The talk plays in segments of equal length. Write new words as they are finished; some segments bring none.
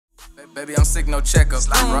Baby, I'm sick, no checkup.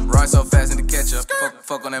 Ride so fast in the ketchup.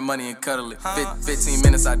 Fuck on that money and cuddle it. 15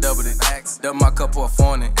 minutes, I doubled it. Double my cup for a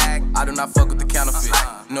phone. I do not fuck with the counterfeit,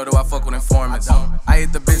 nor do I fuck with informants. I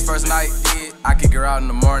hit the bitch first night. I kick her out in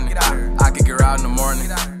the morning. I kick her out in the morning.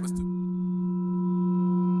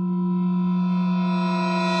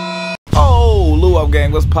 Oh, Lou Up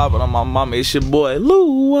gang, what's poppin' on my mama? It's your boy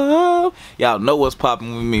Lou Up. Y'all know what's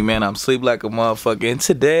poppin' with me, man. I'm sleep like a motherfucker, and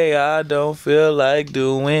today I don't feel like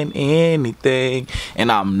doing anything.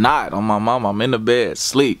 And I'm not on my mama. I'm in the bed,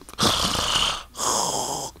 sleep.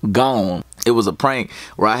 Gone. It was a prank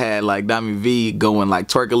where I had like Dami V going like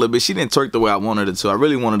twerk a little bit. She didn't twerk the way I wanted her to. I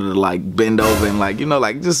really wanted her to like bend over and like, you know,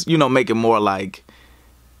 like just, you know, make it more like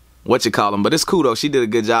what you call them. But it's cool though. She did a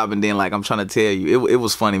good job. And then like I'm trying to tell you, it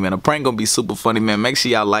was funny, man. A prank gonna be super funny, man. Make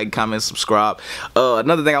sure y'all like, comment, subscribe.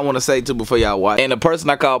 Another thing I want to say too before y'all watch, and the person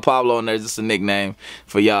I call Pablo on there is just a nickname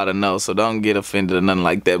for y'all to know, so don't get offended or nothing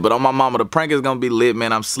like that. But on my mama, the prank is gonna be lit,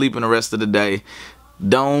 man. I'm sleeping the rest of the day.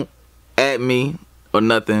 Don't at me or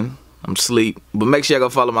nothing. I'm sleep. But make sure y'all go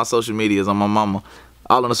follow my social medias on my mama.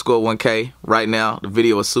 All on the score 1K right now. The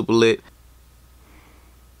video is super lit.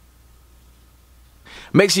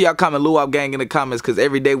 Make sure y'all comment Lou Up gang in the comments, cause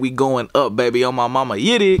every day we going up, baby, on my mama.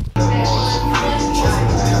 Yiddy.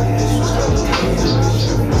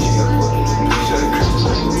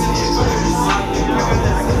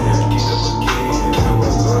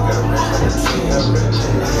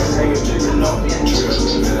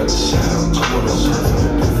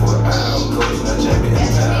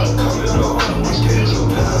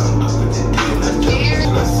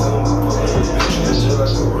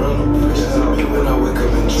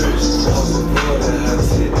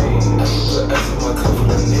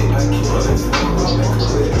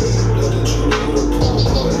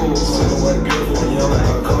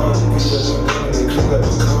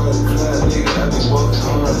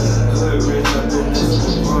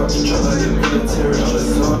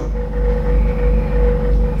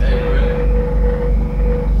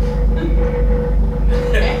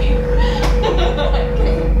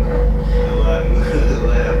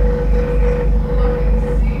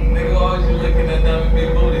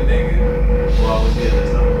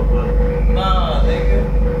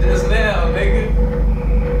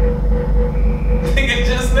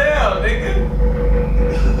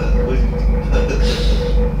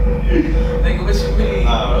 Nigga, what you mean?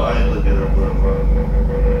 Nah, I ain't looking at bro.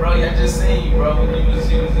 Bro, I just seen you, bro, when you was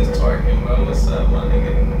just twerking, bro. What's up, my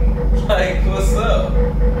nigga? Like, what's up?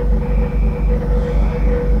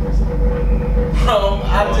 Bro, I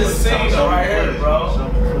just seen it right here, bro.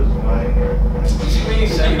 What you mean,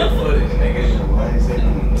 show you the footage, nigga?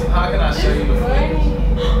 How can I show you the footage?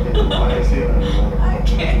 I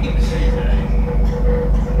can't.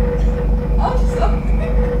 I'm sorry.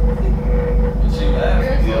 What you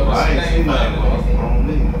laughing? Yo, I ain't seen nothing on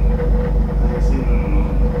me. I ain't seen nothing on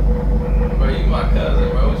me. Bro, you my cousin,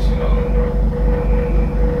 bro. What you on, bro?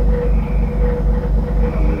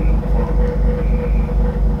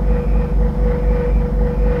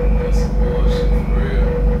 That's some bullshit for real.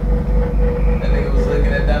 That nigga was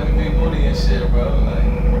looking at Dami V booty and shit, bro.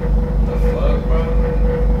 Like, what the fuck, bro?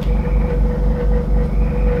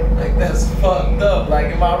 Like, that's fucked up. Like,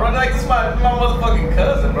 am I running? Like, this my motherfucking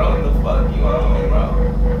cousin, bro. What the fuck you on, bro?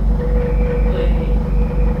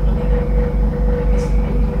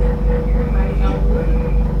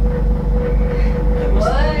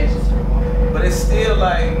 But it's still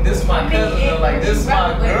like, this my cousin, though. Like, this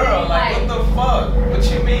my girl. Like, what the fuck? What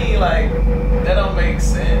you mean? Like, that don't make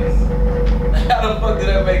sense. How the fuck did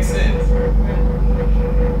that make sense?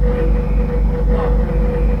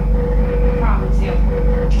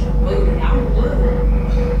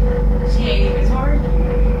 She ain't even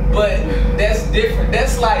twerking. But that's different.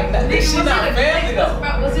 That's like, she not family though.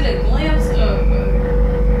 Was it a glimpse of?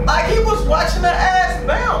 Like, he was watching her ass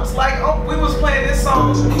bounce. Like, we was playing this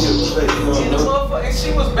song and the motherfucker, and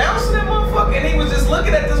she was bouncing that motherfucker, and he was just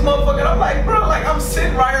looking at this motherfucker. And I'm like, bro, like, I'm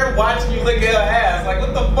sitting right here watching you look at her ass. Like,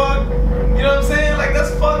 what the fuck? You know what I'm saying? Like,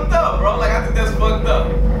 that's fucked up, bro. Like, I think that's fucked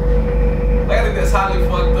up. Like, I think that's highly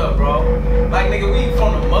fucked up, bro. Like, nigga, we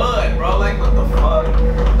from the mud, bro. Like, what the fuck?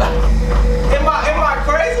 Am I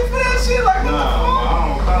crazy for that shit? Like, what the fuck? I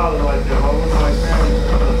don't call it like that, bro. What's my family?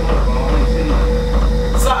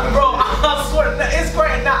 So, bro, I swear, it's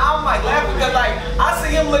crazy. Now, I'm like laughing because, like, I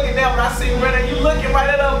see him looking down, but I see him running. You looking right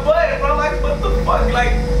at her butt, bro. Like, what the fuck?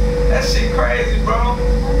 Like, that shit crazy, bro.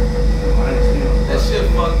 That shit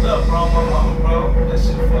fucked up, bro. My mama, bro. That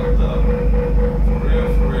shit fucked up.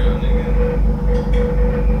 For real, nigga.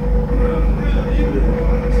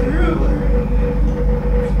 For real.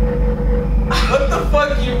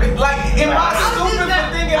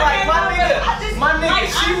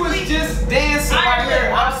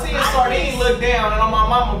 look down, and on my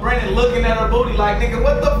mama Brennan looking at her booty like, nigga,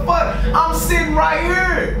 what the fuck? I'm sitting right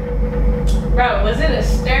here. Bro, was it a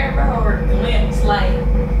stare, bro, or a glimpse? Like,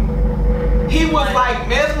 he was like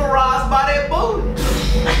mesmerized by that booty.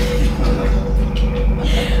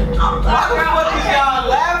 Why the fuck is y'all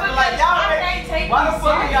laughing? Like why the fuck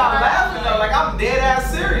are y'all laughing though? Like I'm dead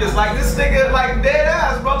ass serious. Like this nigga like dead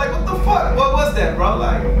ass, bro. Like what the fuck? What was that, bro?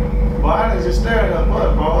 Like, Well, I didn't just stare at her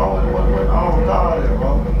butt, bro. I don't recall that,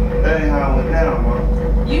 bro. That ain't how it went down,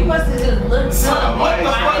 bro. you must have just looked up. what the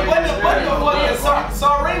fuck? What the fuck?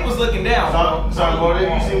 Sorry was looking down, bro. Sorry, bro.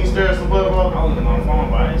 Did you see me stare at some butt, bro? I was in my phone,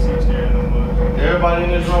 but I didn't see you staring at no butt. Everybody in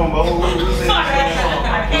this room, bro. Who seen me staring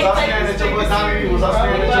at can't Was I take staring this at your butt, nigga Tommy? Was I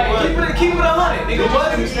staring at your butt? Keep it 100, nigga.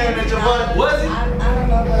 Was he staring at your butt? Was he? I don't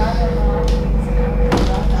know, but I don't know.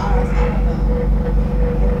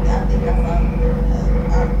 I think I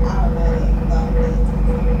saw. I don't know.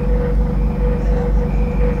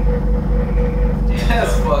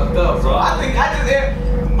 That's fucked up, bro.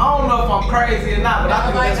 I don't know if I'm crazy or not, but I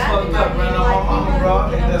think that's fucked up, bro. No, my mama, bro. I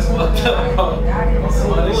think that's fucked up, bro. On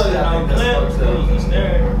some other shit, I think that's fucked up.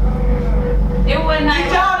 It wasn't Did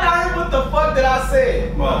y'all not hear what the fuck that I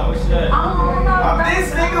said? Bro, what's that? I don't know.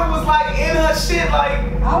 This nigga was like in her shit, like,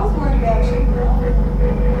 I was worried about you,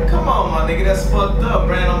 bro. come on, my nigga, that's fucked up,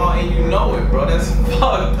 Brandon, and you know it, bro. That's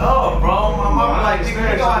fucked up, bro. My mama like,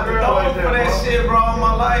 nigga, you gonna have to throw up for that shit, bro, all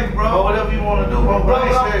my life, Bro, bro. whatever you want to do, bro. But I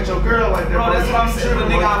ain't scared at your girl like that, Bro, that's what I'm saying, but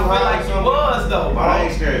nigga, I feel like you was, though, But I bro.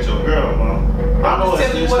 ain't scared at your girl, bro. I know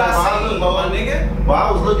Just tell me what I look, seen, bro. my nigga. But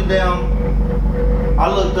I was looking down. I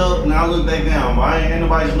looked up and I looked back down. But ain't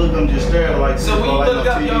nobody looked up, just stared like this. So when you like looked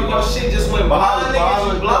up, TV, your bro. shit just went But blind,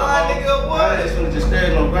 nigga, you blind, nigga, I what? just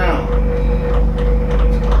stared on the ground.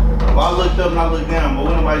 But I looked up and I looked down, but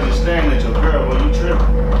when nobody just staring at your girl, bro, you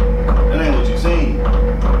tripping. That ain't what you seen.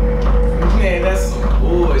 Man, that's some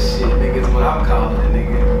bullshit, nigga, is what I'm calling it,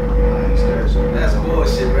 nigga. I ain't stared at your girl. That's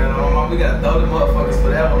bullshit, bro. On my mama, we gotta throw the motherfuckers for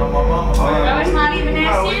that one on my mama, Bro, man. it's not even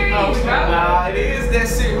that serious, bro. Nah, it is that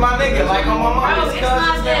serious, my nigga. Like on my mama, Bro, his it's not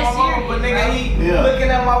cousins, that man, my mama, but serious, nigga, bro. he Yeah. looking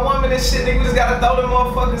at my woman and shit, nigga. We just gotta throw the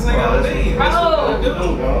motherfuckers, nigga, on me. Bro. That's what we do.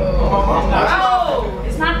 On my mama. Bro,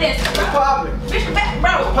 it's not that What's serious. poppin'? Bitch,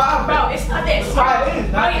 bro, it's not that serious. Bro,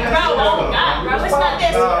 oh God, bro, it's not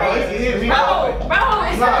that serious. Bro,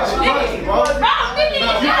 it's not that serious. Bro, nigga,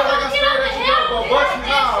 y'all don't get out the hell. It's not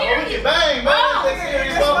that serious. Bang, Bro, bro. That's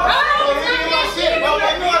serious, bro. Bro, you get my shit, bro.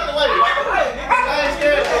 Like, you out the way. I ain't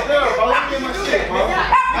scared of your girl, bro. You get my shit, bro.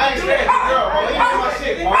 I ain't scared of your girl, bro. You get my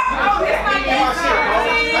shit, bro. You get my shit, bro.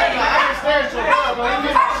 I ain't scared of your girl, bro. You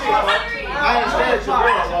get my shit, bro. I ain't scared of your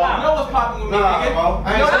girl, bro. You know what's poppin' with me, Nah, nigga? bro.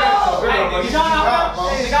 I ain't scared of your girl, bro. You Y'all hot, not bro.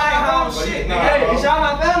 nigga, I ain't home shit, Nah, nigga. bro. Is y'all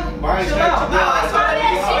not family? Bro, I ain't scared of your Nah, girl. that's why that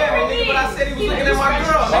nigga scared me, nigga. But I said he was looking at my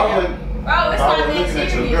girl, I nigga. wouldn't. Bro, it's I not was that looking at your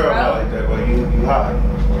serious, girl bro. like that, bro. You hot.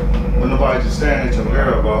 When nobody just staring at your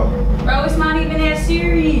girl, bro. Bro, it's not even that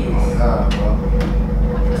serious. Oh, God, bro.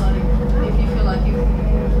 I feel like if you feel like you.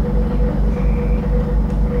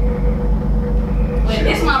 But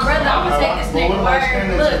it's my brother. I'm gonna take this nigga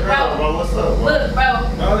word. Look, bro. What's up, bro? Look, bro.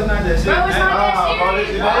 Bro, it's not that shit. Bro, it's not that Bro,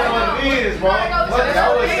 serious, that's what bro. it is, bro. I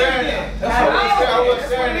was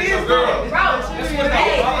staring at your girl. Bro,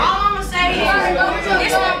 hey, all I'm gonna say is,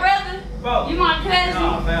 it's my brother. Bro. You my cousin.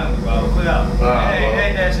 Nah, family, bro. Quit out.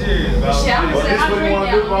 Ain't that serious, bro. Shit, I'm Well, gonna this set my what we drink want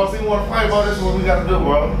to do, bro. down. If we want to fight, bro, this is what we got to do,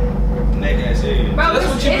 bro. Ain't that serious. Bro, That's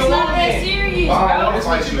what you it's been not wanting. that serious, I don't bro. want to That's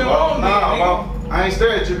fight what you, you bro. been on, Nah, nigga. bro. I ain't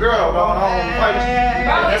staring at your girl, bro. I don't want to fight you.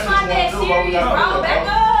 Bro, it's not that serious, bro. Back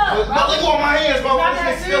up, Bro, look on my hands, bro. This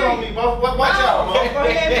nigga still on me, bro. Watch out, bro. Bro,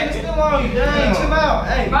 he ain't still on you. Dang, chill out.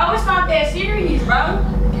 Hey. Bro, it's not that serious, bro.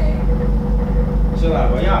 Chill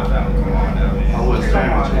out, bro. Y'all family. Come on now, man. I wasn't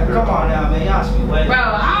staring at your girl. Come on now, man. Y'all should be waiting. Bro,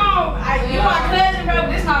 you my cousin,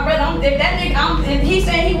 bro. This my brother. If that nigga, if he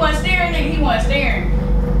said he wasn't staring, nigga, he wasn't staring.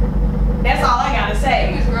 That's all I gotta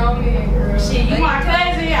say. It's grown men, girl. Shit, you my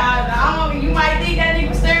cousin. I don't know. You might think that nigga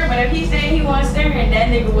was staring, but if he said he wasn't staring, that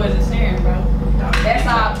nigga wasn't staring, bro. That's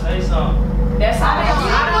all. Say something. That's all.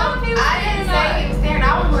 I didn't say he was staring.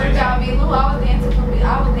 I was worried about b.lou. I was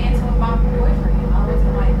dancing with my boyfriend. I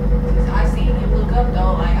wasn't like, I seen him look up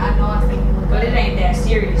though. Like I know I seen him look up. But it ain't that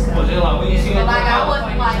serious though. Was it like when you see But like I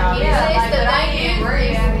wasn't like, yeah. Like, but I didn't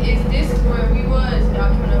worry about it. Is this is where we was,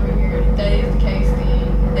 y'all coming over here. If that is the case,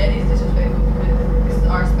 then that is disrespectful because this is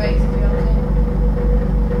our space. You know what I'm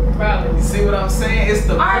saying? Bro. You see what I'm saying? It's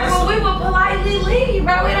the Alright, well we principle. would politely leave,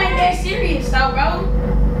 bro. It ain't that serious though, bro.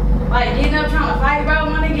 Like getting up trying to fight, bro,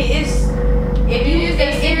 my nigga, it's if you feel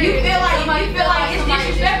like it's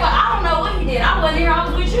disrespectful, I don't know what he did. I wasn't here, I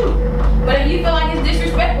was with you. But if you feel like it's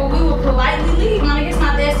disrespectful, we will politely leave, my nigga. It's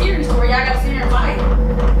not that serious to where y'all gotta sit here and fight.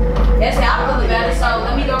 That's how I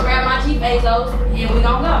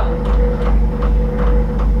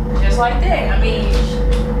like that. I mean,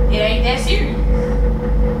 it ain't that serious.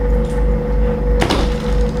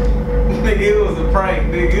 Nigga, it was a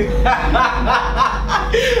prank, nigga.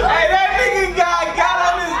 Hey, that nigga got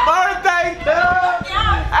on his birthday, cuz.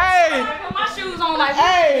 Hey. Put my shoes on like,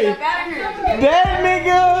 Hey. That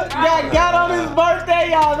nigga got on his birthday,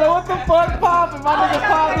 y'all. Man, what the fuck poppin'? My nigga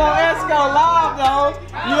Pablo Esco live, though.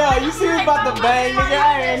 Yeah, you see us about to bang, nigga.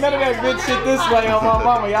 Hey, ain't none of that bitch shit this way on my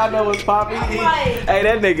mama. Y'all know what's poppin'. Hey,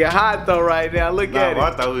 that nigga hot though right now. Look at I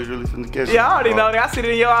it. thought we was really finna catch Yeah, I already know that. I see it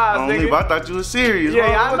in your eyes, nigga. I thought you was serious. Yeah,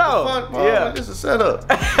 bro. I know. What the fuck, bro? Yeah. This is a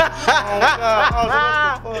setup. Hey,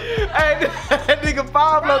 that nigga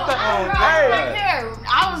Pablo.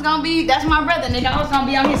 I was gonna be, that's my brother, nigga. I was gonna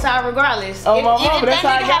be on his side regardless. Oh, If my mama, that that's how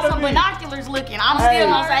nigga it had gotta some be. binoculars looking, I'm still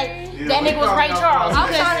gonna say that nigga was Ray Charles.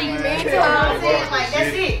 I'm trying to be into I'm saying, like,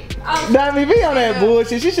 that's it. Dami B on that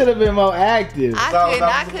bullshit. She should have been more active.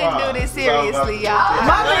 I couldn't do this seriously, y'all.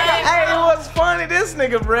 My nigga, hey, it was funny. This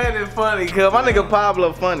nigga Brandon funny, cuz my nigga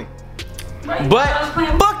Pablo funny. But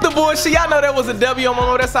fuck the bullshit. Y'all know that was a W on my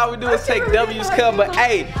mama. That's all we do is take W's, cuz. But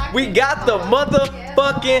hey, we got the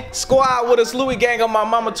motherfucking squad with us. Louis Gang on my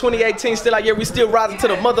mama 2018. Still out here. We still rising to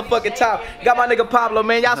the motherfucking top. Got my nigga Pablo,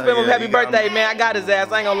 man. Y'all spend him happy birthday, man. I got his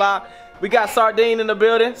ass. I ain't gonna lie. We got Sardine in the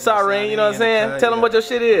building. Sardine, you know what I'm saying? Tell him what your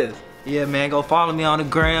shit is. Yeah, man, go follow me on the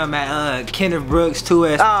gram at Kenneth Brooks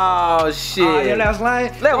 2S. Oh shit. Oh, yeah, that's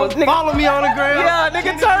lying. Follow me on the gram. Yeah,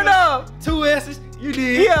 nigga, turn up. 2 S's. You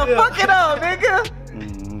did. Yeah, fuck it up,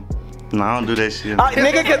 nigga. No, I don't do that shit.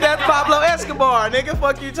 Nigga, cause that's Pablo Escobar. Nigga,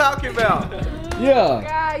 fuck you talking about? Yeah.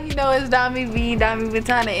 God, you know it's Dami V, Dami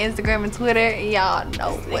Vitana, Instagram and Twitter. Y'all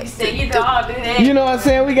know what to do. You know what I'm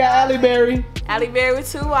saying? We got Halle Berry. Halle Berry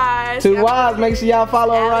with 2 Y's. 2 Y's. Make sure y'all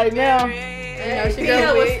follow her right now. You know, she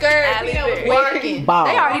goes with skirt. Peanut was working. Bow.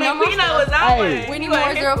 They already know my stuff. Hey. Winnie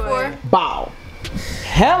Moore 04. Bow.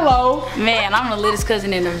 Hello. Man, I'm the littest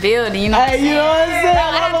cousin in the building, you know what I'm Hey, you know what I'm saying?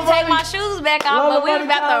 I had to take my shoes back off, but we was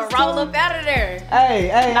about to roll up out of there.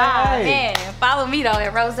 Hey, Man, follow me though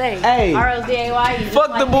at Rose. Hey. R-O-Z-A-Y-E.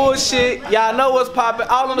 Fuck the bullshit. Y'all know what's poppin'.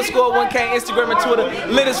 All on the score 1K, Instagram and Twitter.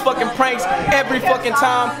 Littest fucking pranks every fucking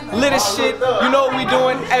time. Littest shit. You know what we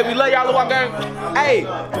doing. Hey, we love y'all, Lil Gang. Hey.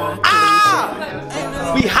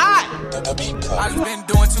 We hot. I just been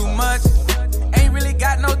doing too much. Ain't really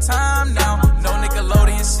got no time now. No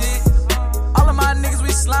Nickelodeon shit. All of my niggas, we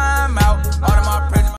slime out. All of my